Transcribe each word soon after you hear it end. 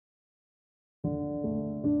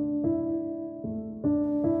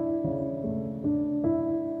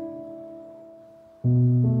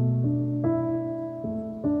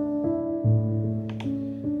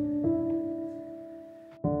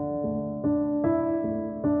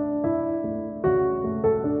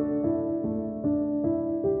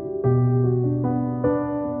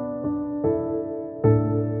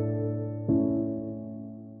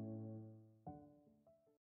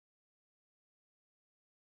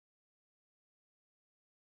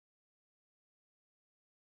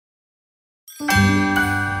The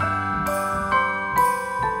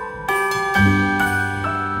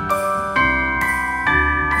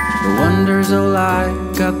wonders of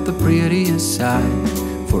life got the prettiest side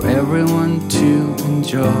for everyone to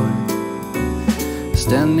enjoy.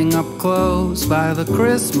 Standing up close by the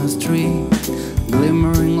Christmas tree,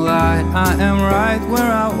 glimmering light, I am right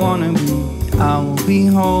where I wanna be. I will be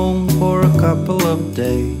home for a couple of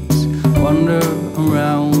days, wander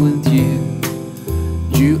around with you.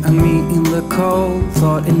 You and me in the cold,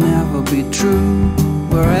 thought it'd never be true.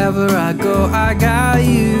 Wherever I go, I got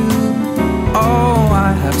you. Oh,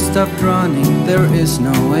 I have stopped running, there is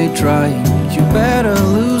no way trying. You better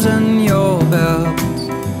loosen your belt.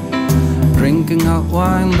 Drinking hot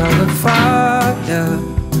wine by the fire,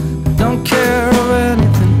 don't care of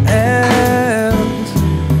anything else.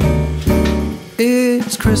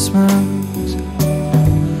 It's Christmas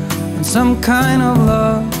and some kind of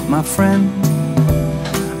love, my friend.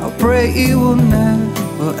 I'll pray it will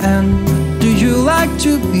never end. Do you like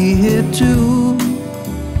to be here too?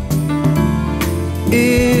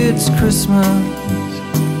 It's Christmas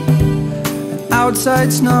and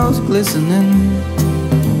outside snow's glistening.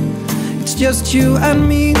 It's just you and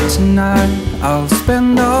me tonight. I'll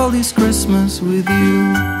spend all this Christmas with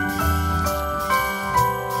you.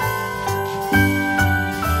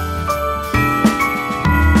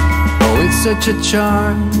 Oh, it's such a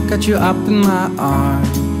charm, got you up in my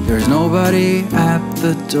arms. There's nobody at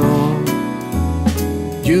the door.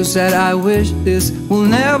 You said I wish this will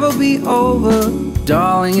never be over.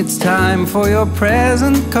 Darling, it's time for your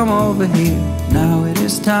present. Come over here. Now it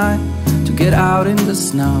is time to get out in the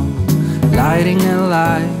snow, lighting a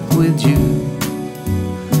light with you.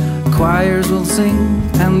 Choirs will sing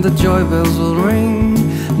and the joy bells will ring.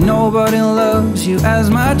 Nobody loves you as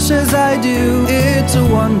much as I do. It's a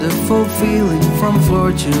wonderful feeling from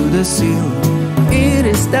floor to the ceiling. It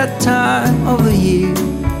is that time of the year,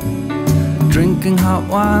 drinking hot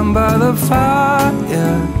wine by the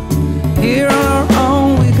fire. Here on our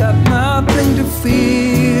own, we got nothing to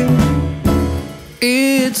fear.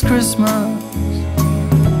 It's Christmas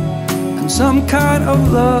and some kind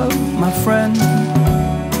of love, my friend.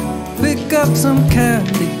 Pick up some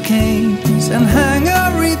candy canes and hang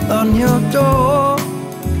a wreath on your door.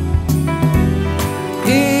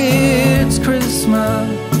 It's Christmas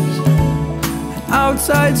and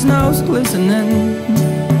outside snow's glistening.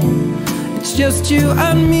 It's just you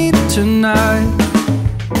and me tonight.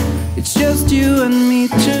 It's just you and me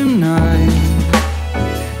tonight.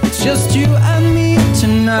 It's just you and me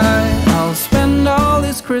tonight. I'll spend all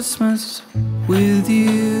this Christmas with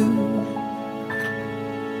you.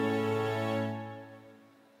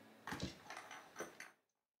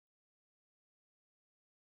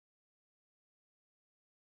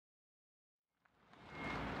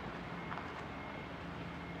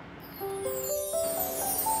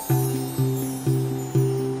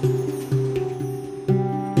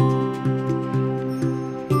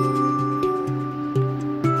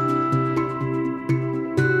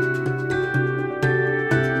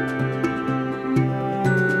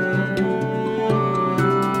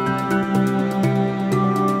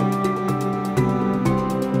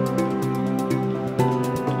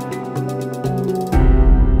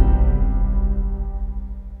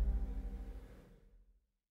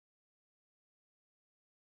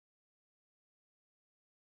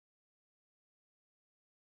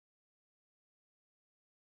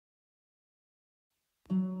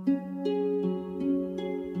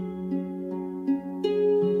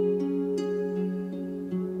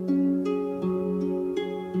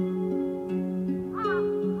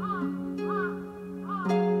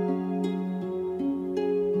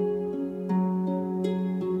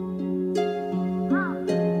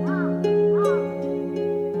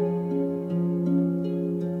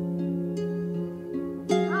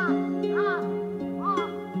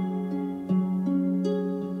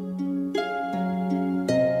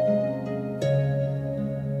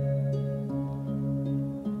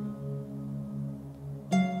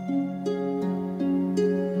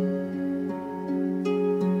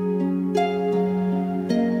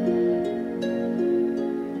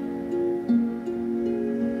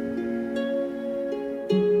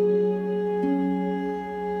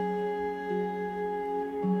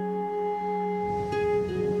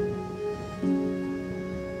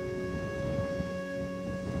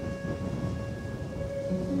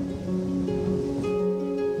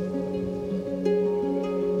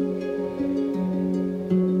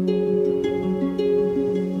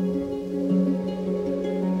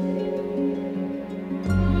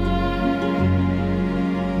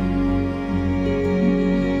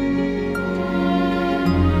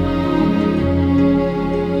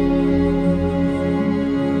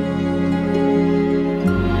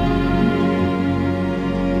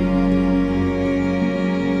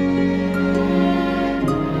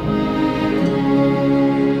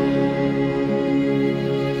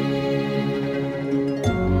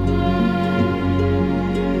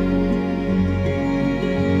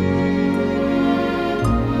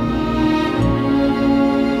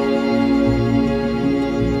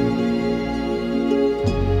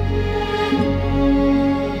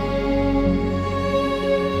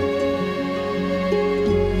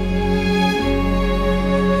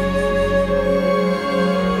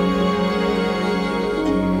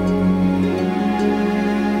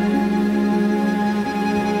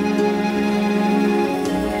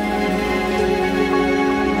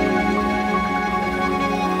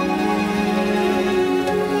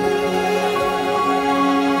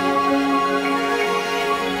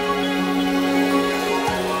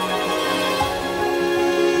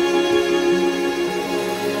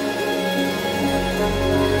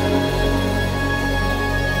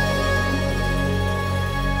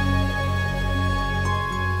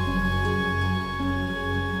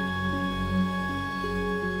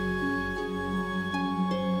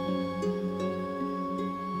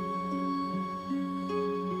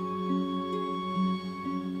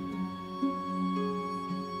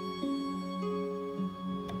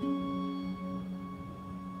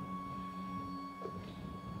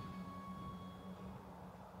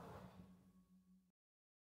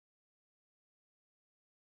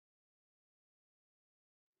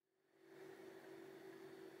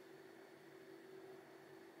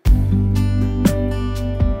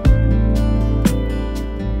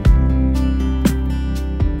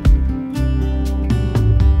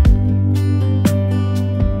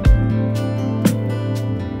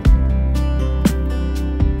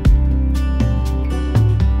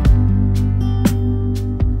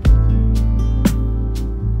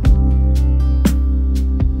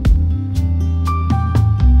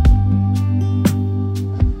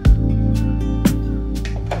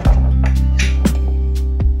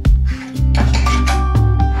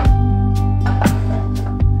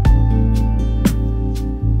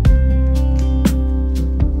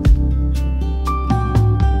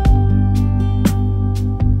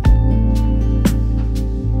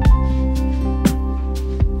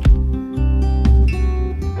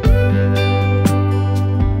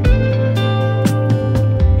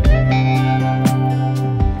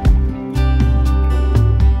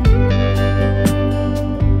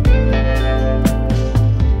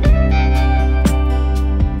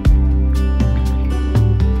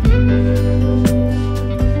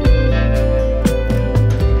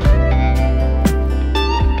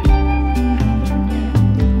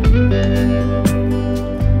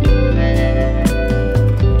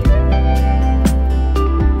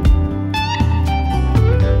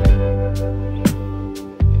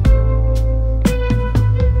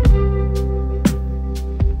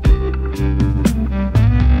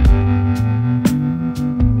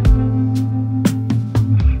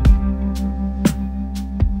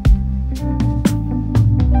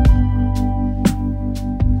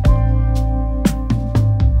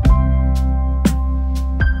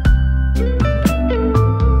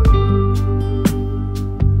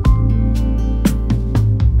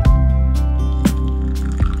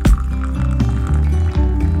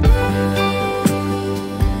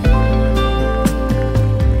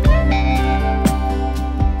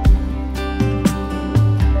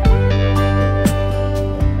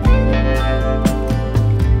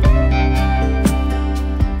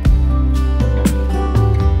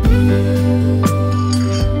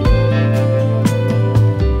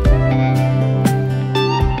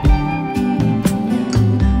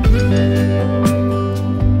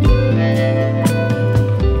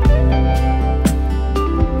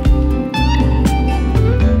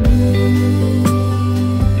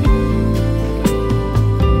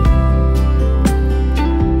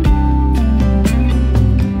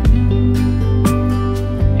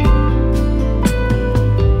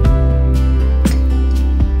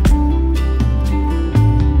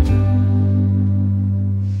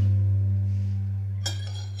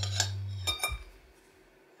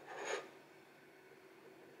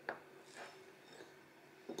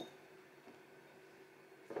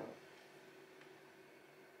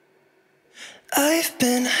 I've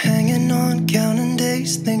been hanging on, counting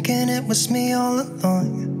days, thinking it was me all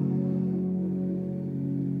along.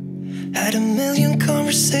 Had a million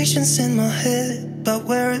conversations in my head about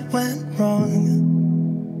where it went wrong.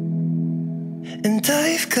 And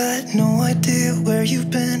I've got no idea where you've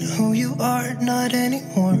been, who you are, not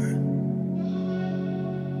anymore.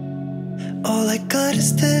 All I got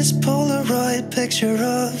is this Polaroid picture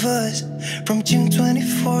of us from June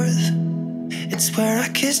 24th. It's where I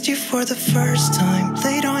kissed you for the first time,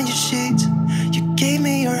 laid on your sheets. You gave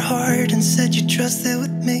me your heart and said you trusted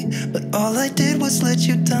with me, but all I did was let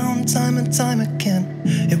you down time and time again.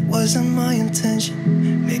 It wasn't my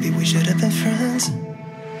intention, maybe we should have been friends.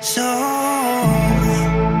 So,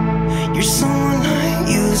 you're someone I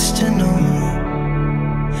used to know,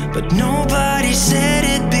 but nobody said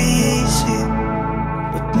it'd be easy.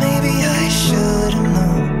 But maybe I should've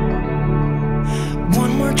known.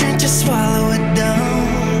 One more drink to swallow it down.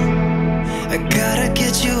 I gotta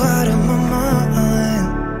get you out of my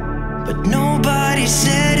mind. But nobody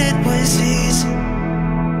said it was easy.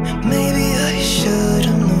 Maybe I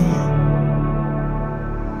should've known.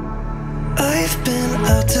 I've been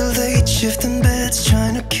out till late, shifting beds,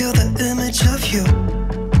 trying to kill the image of you.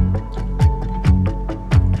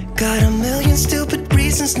 Got a million stupid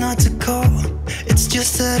reasons not to call. It's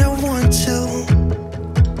just that I want to.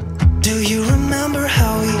 Do you remember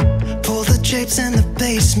how we pulled the drapes in the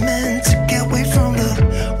basement to get away from the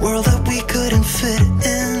world that we couldn't fit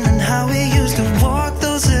in? And how we used to walk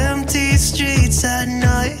those empty streets at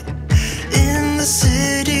night in the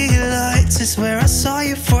city lights is where I saw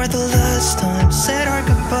you for the last time. Said our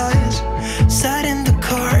goodbyes, sat in the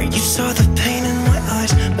car, you saw the pain in my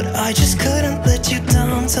eyes, but I just couldn't let you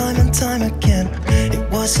down time and time again. It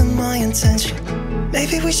wasn't my intention,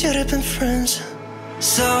 maybe we should have been friends.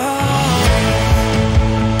 So,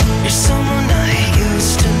 you're someone I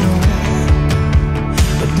used to know,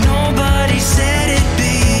 but nobody said it'd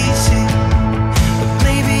be easy. But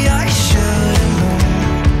maybe I should've known.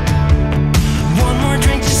 One more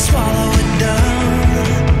drink to swallow it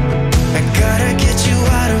down. I gotta get you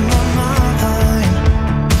out of my mind.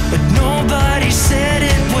 But nobody said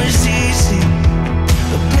it was easy.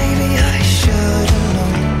 But maybe I should've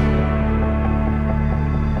known.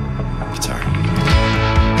 Guitar.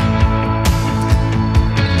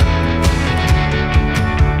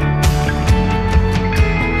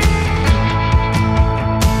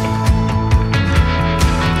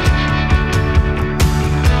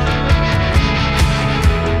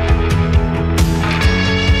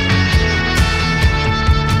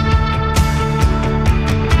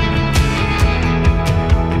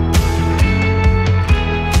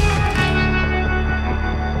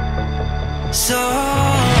 So,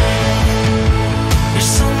 you're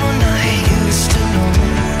someone I used to know,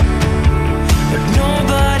 but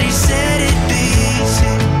nobody said it'd be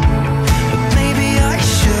easy. But maybe I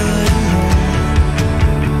should've known.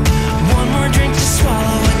 One more drink to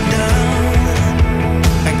swallow it down.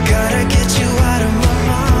 I gotta get you out of my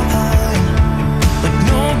mind. But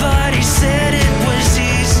nobody said it was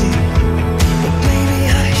easy. But maybe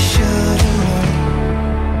I should've known.